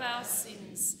 bearer of our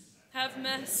sins, have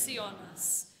mercy on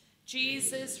us.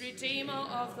 Jesus, Redeemer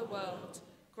of the world,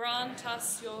 grant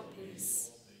us your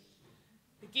peace.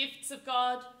 The gifts of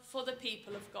God for the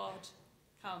people of God.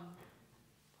 Come.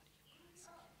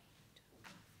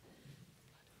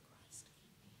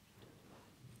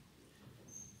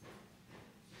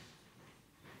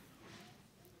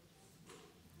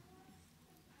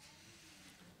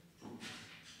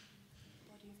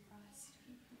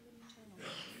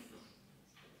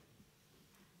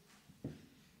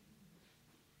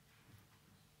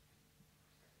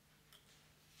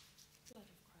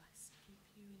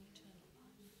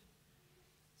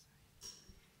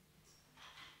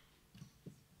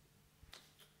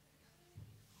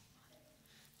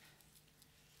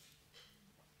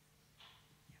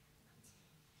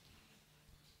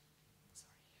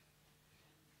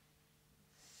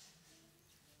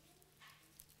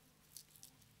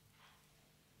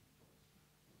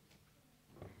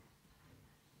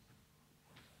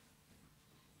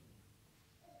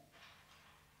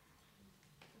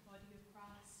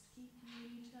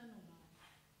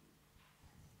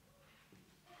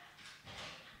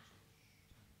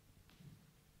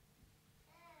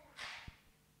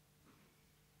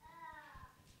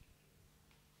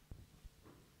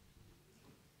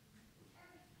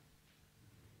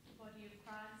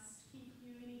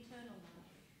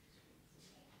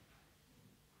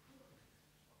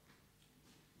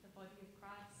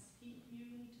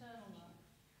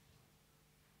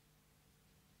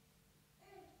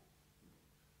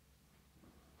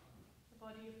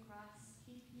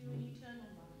 you in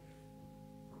eternal life.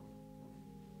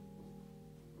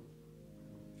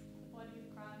 The body of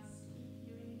Christ keep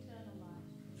you in eternal life.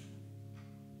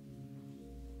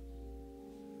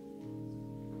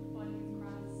 The body of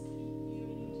Christ keep you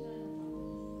in eternal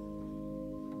life.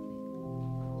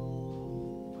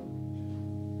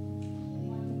 The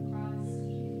body of Christ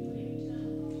keep you in eternal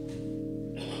life.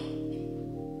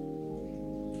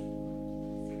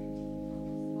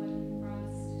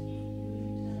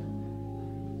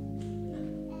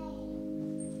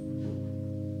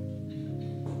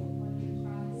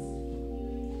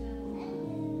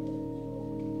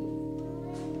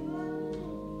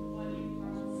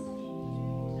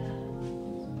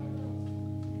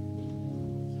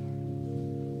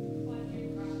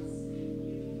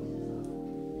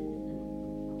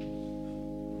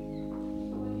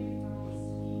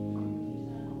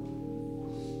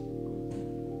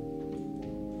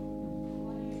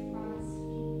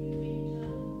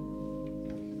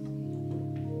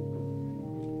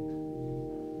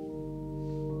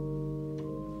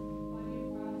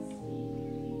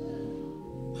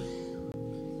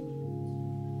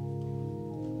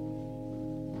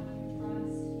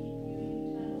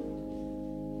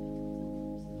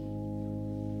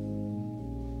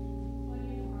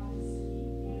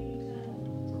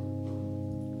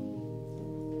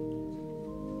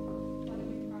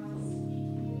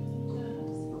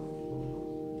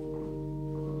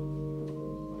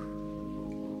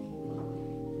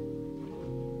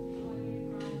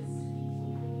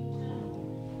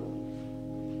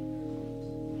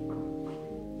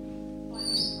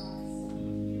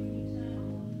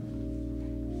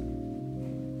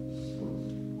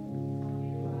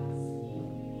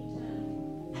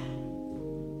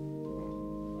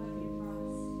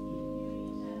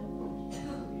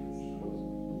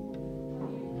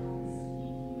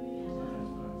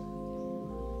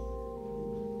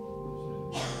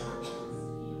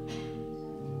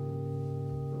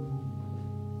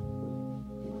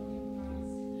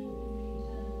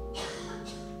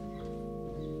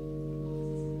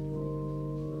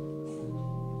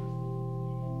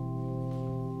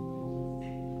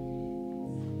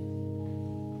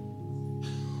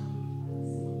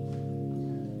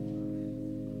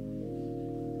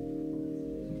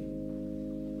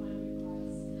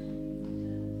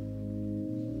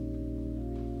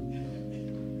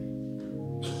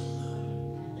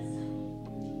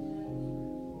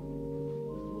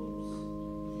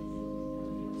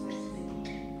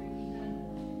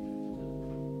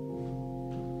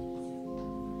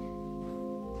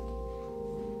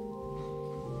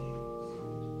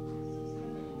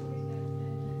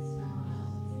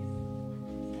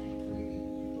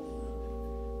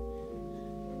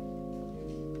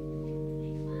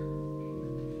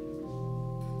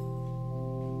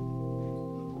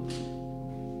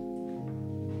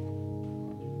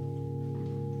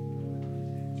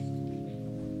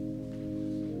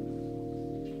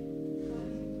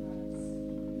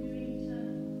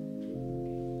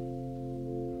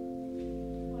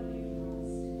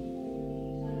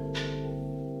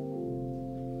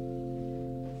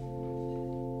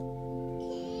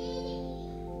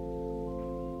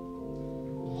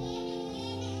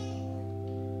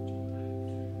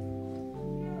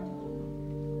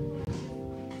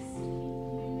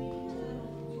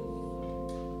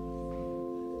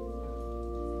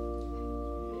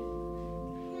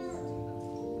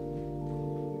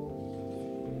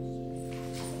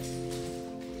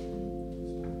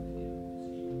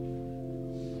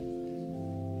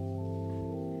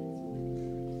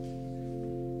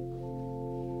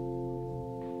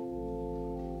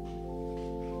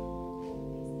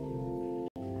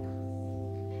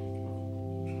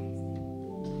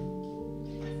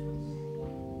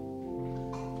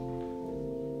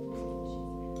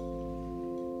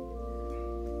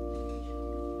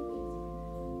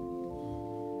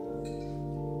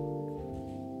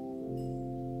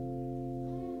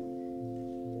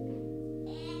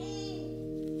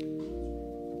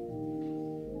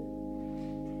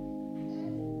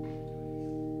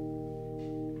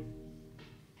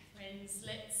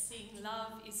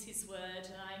 Love is his word,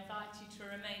 and I invite you to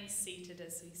remain seated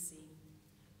as we sing.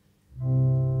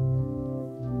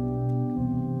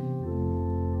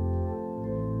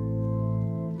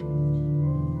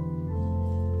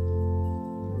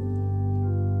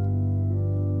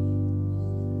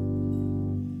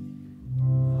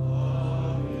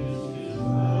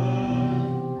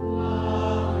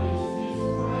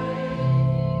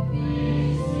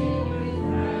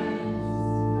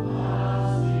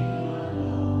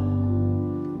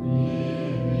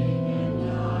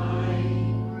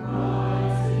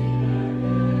 Rising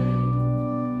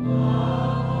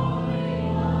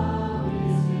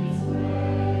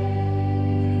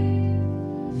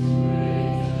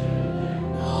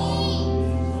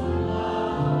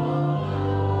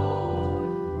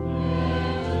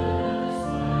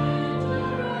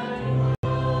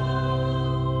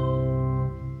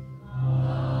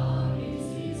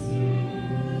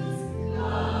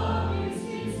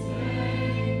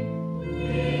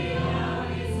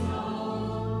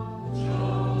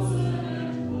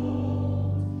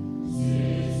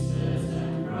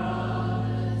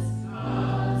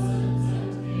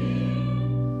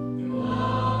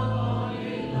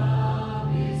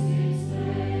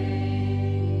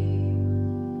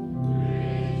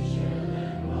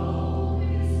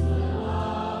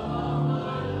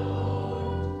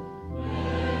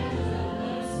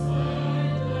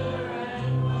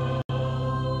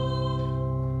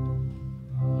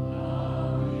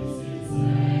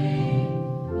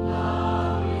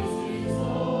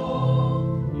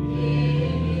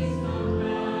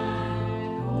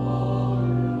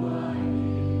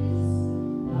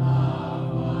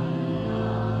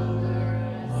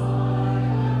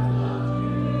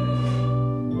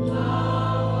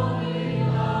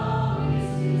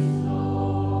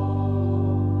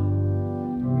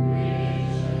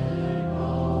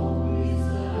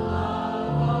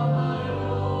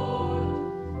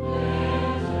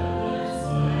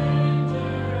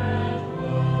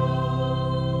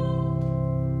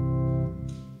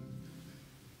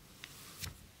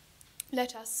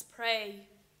Let us pray.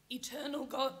 Eternal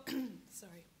God,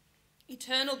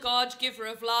 Eternal God, giver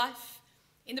of life,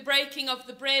 in the breaking of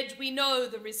the bread we know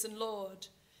the risen Lord.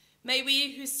 May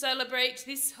we who celebrate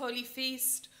this holy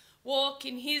feast walk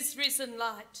in his risen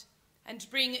light and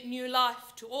bring new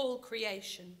life to all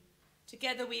creation.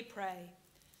 Together we pray.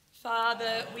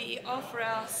 Father, we offer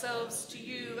ourselves to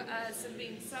you as a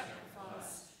living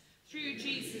sacrifice through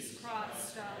Jesus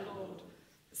Christ our Lord.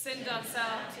 Send us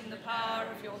out in the power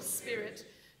of your Spirit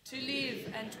to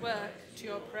live and work to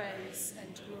your praise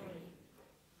and glory.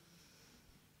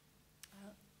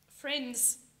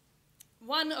 Friends,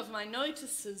 one of my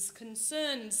notices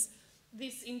concerns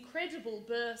this incredible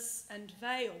burse and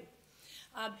veil.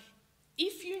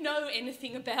 If you know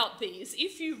anything about these,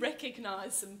 if you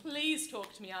recognise them, please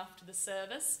talk to me after the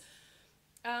service.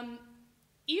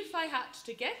 If I had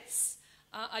to guess,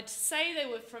 I'd say they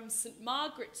were from St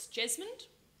Margaret's, Jesmond,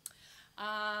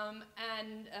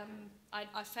 and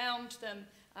I found them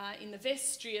in the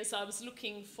vestry as I was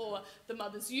looking for the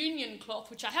Mother's Union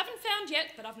cloth, which I haven't found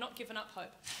yet, but I've not given up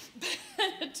hope.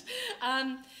 But,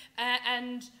 and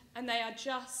they are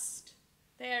just,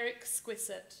 they're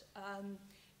exquisite.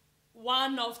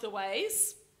 One of the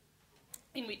ways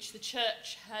in which the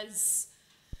church has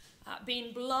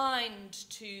been blind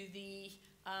to the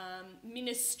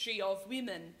ministry of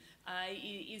women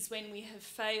is when we have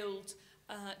failed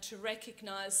to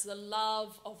recognise the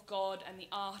love of God and the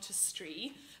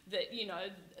artistry that, you know,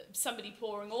 somebody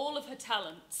pouring all of her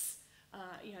talents,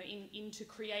 into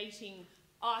creating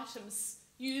items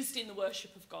used in the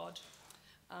worship of God.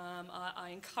 I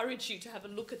encourage you to have a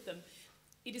look at them.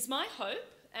 It is my hope,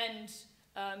 and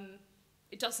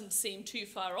it doesn't seem too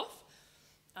far off,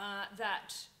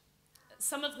 that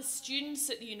some of the students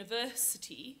at the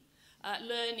university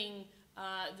learning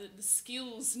the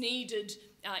skills needed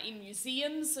in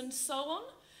museums and so on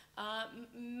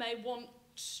may want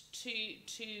to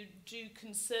do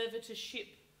conservatorship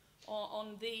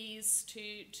on these,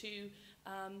 to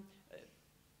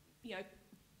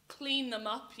clean them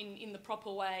up in the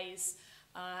proper ways,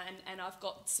 and I've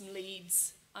got some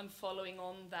leads I'm following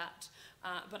on that.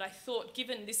 But I thought,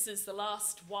 given this is the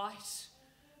last white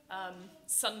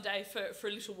Sunday for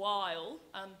a little while,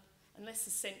 unless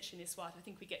Ascension is white, I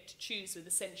think we get to choose with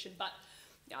Ascension, but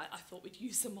I thought we'd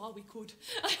use them while we could.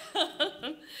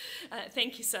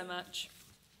 Thank you so much.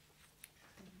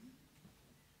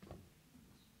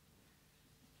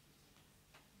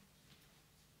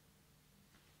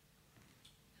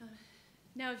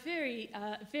 Now,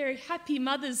 a very happy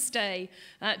Mother's Day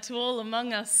to all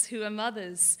among us who are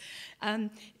mothers.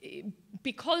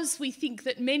 Because we think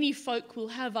that many folk will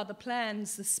have other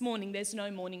plans this morning, there's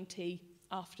no morning tea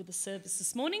after the service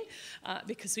this morning,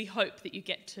 because we hope that you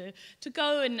get to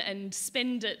go and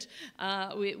spend it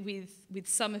with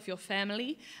some of your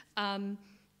family.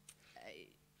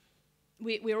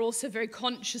 We're also very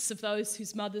conscious of those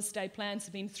whose Mother's Day plans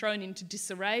have been thrown into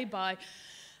disarray by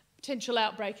potential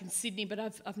outbreak in Sydney, but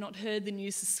I've not heard the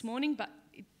news this morning, but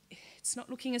it's not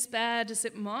looking as bad as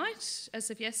it might as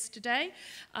of yesterday.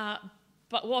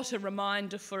 But what a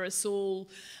reminder for us all,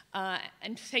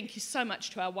 and thank you so much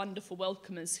to our wonderful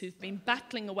welcomers who've been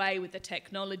battling away with the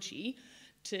technology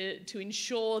to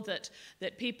ensure that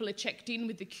people are checked in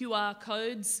with the QR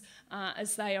codes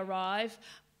as they arrive.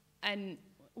 And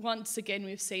once again,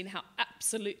 we've seen how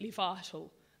absolutely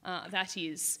vital that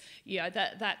is.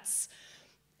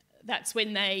 That's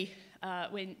when they,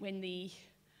 when the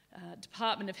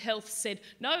Department of Health said,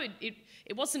 no,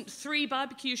 it wasn't 3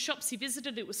 barbecue shops he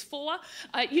visited, it was 4.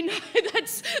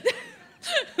 That's...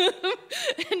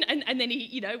 and then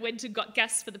he, went and got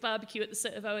gas for the barbecue at the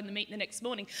Servo and the meat the next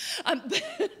morning.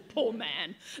 Poor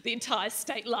man, the entire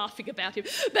state laughing about him.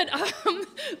 But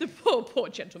the poor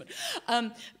gentleman.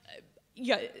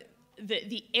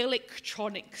 The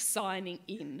electronic signing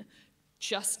in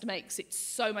just makes it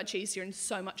so much easier and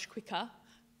so much quicker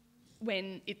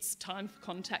when it's time for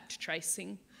contact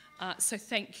tracing. So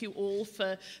thank you all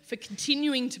for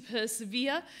continuing to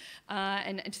persevere,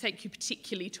 and thank you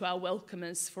particularly to our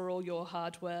welcomers for all your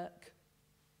hard work.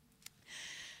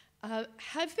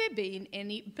 Have there been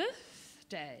any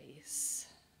birthdays?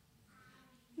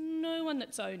 No one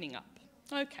that's owning up.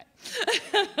 Okay.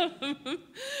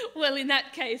 Well, in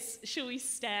that case, shall we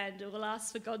stand and we'll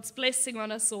ask for God's blessing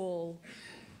on us all.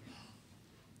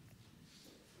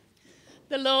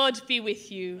 The Lord be with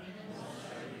you.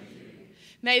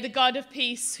 May the God of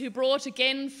peace, who brought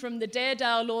again from the dead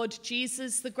our Lord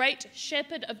Jesus, the great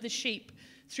shepherd of the sheep,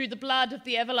 through the blood of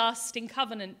the everlasting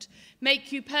covenant,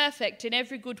 make you perfect in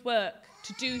every good work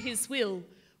to do his will,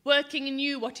 working in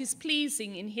you what is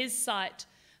pleasing in his sight,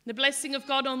 The blessing of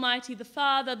God Almighty, the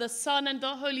Father, the Son, and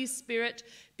the Holy Spirit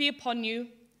be upon you,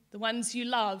 the ones you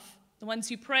love, the ones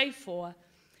you pray for,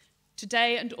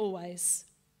 today and always.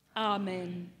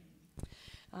 Amen.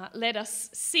 Let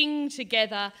us sing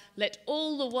together. Let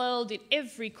all the world in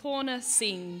every corner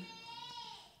sing.